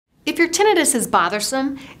If your tinnitus is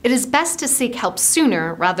bothersome, it is best to seek help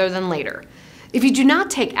sooner rather than later. If you do not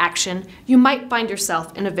take action, you might find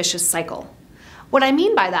yourself in a vicious cycle. What I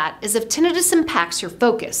mean by that is if tinnitus impacts your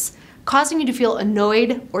focus, causing you to feel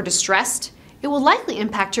annoyed or distressed, it will likely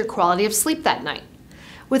impact your quality of sleep that night.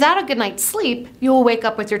 Without a good night's sleep, you will wake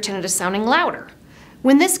up with your tinnitus sounding louder.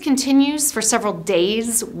 When this continues for several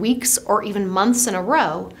days, weeks, or even months in a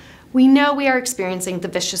row, we know we are experiencing the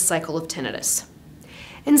vicious cycle of tinnitus.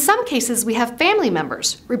 In some cases, we have family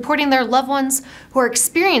members reporting their loved ones who are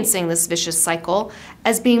experiencing this vicious cycle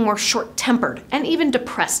as being more short-tempered and even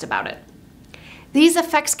depressed about it. These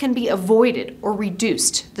effects can be avoided or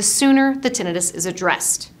reduced the sooner the tinnitus is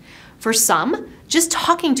addressed. For some, just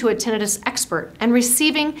talking to a tinnitus expert and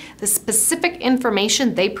receiving the specific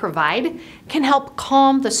information they provide can help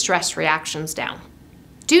calm the stress reactions down.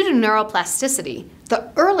 Due to neuroplasticity,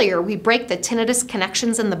 the earlier we break the tinnitus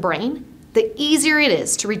connections in the brain, the easier it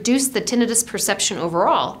is to reduce the tinnitus perception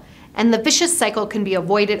overall, and the vicious cycle can be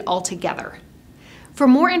avoided altogether. For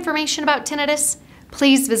more information about tinnitus,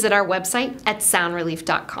 please visit our website at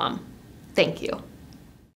soundrelief.com. Thank you.